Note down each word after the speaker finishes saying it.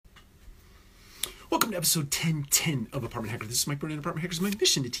Welcome to episode 1010 of Apartment Hacker. This is Mike Burnett, Apartment Hacker. It's my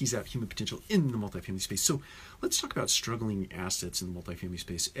mission to tease out human potential in the multifamily space. So let's talk about struggling assets in the multifamily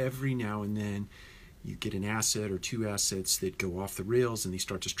space. Every now and then you get an asset or two assets that go off the rails and they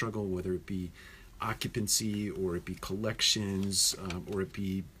start to struggle, whether it be occupancy or it be collections or it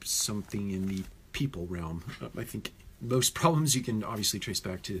be something in the people realm. I think most problems you can obviously trace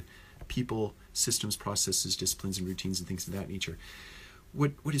back to people, systems, processes, disciplines, and routines and things of that nature.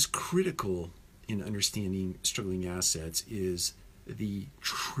 What is critical in understanding struggling assets is the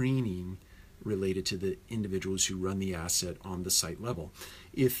training related to the individuals who run the asset on the site level.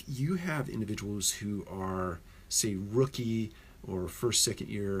 If you have individuals who are, say, rookie or first, second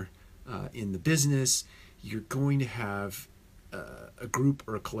year in the business, you're going to have a group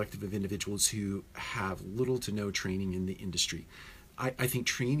or a collective of individuals who have little to no training in the industry. I think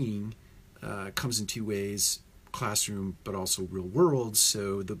training comes in two ways: classroom, but also real world.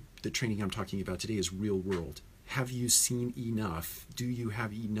 So the training I'm talking about today is real world. Have you seen enough? Do you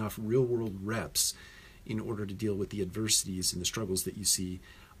have enough real world reps in order to deal with the adversities and the struggles that you see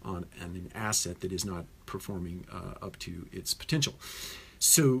on an asset that is not performing up to its potential?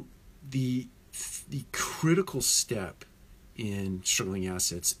 So the critical step in struggling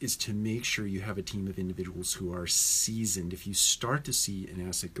assets is to make sure you have a team of individuals who are seasoned. If you start to see an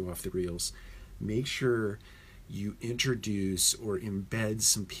asset go off the rails, make sure you introduce or embed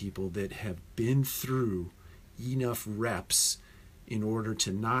some people that have been through enough reps in order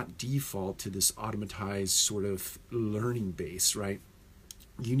to not default to this automatized sort of learning base, right?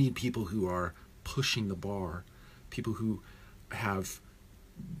 You need people who are pushing the bar, people who have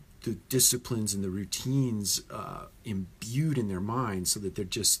the disciplines and the routines imbued in their minds so that they're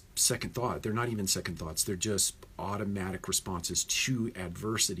just second thought. They're not even second thoughts. They're just automatic responses to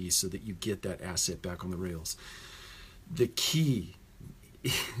adversity so that you get that asset back on the rails. The key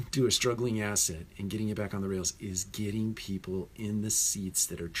to a struggling asset and getting it back on the rails is getting people in the seats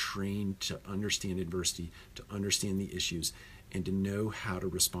that are trained to understand adversity, to understand the issues, and to know how to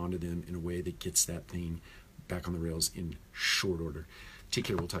respond to them in a way that gets that thing back on the rails in short order. Take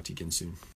care. We'll talk to you again soon.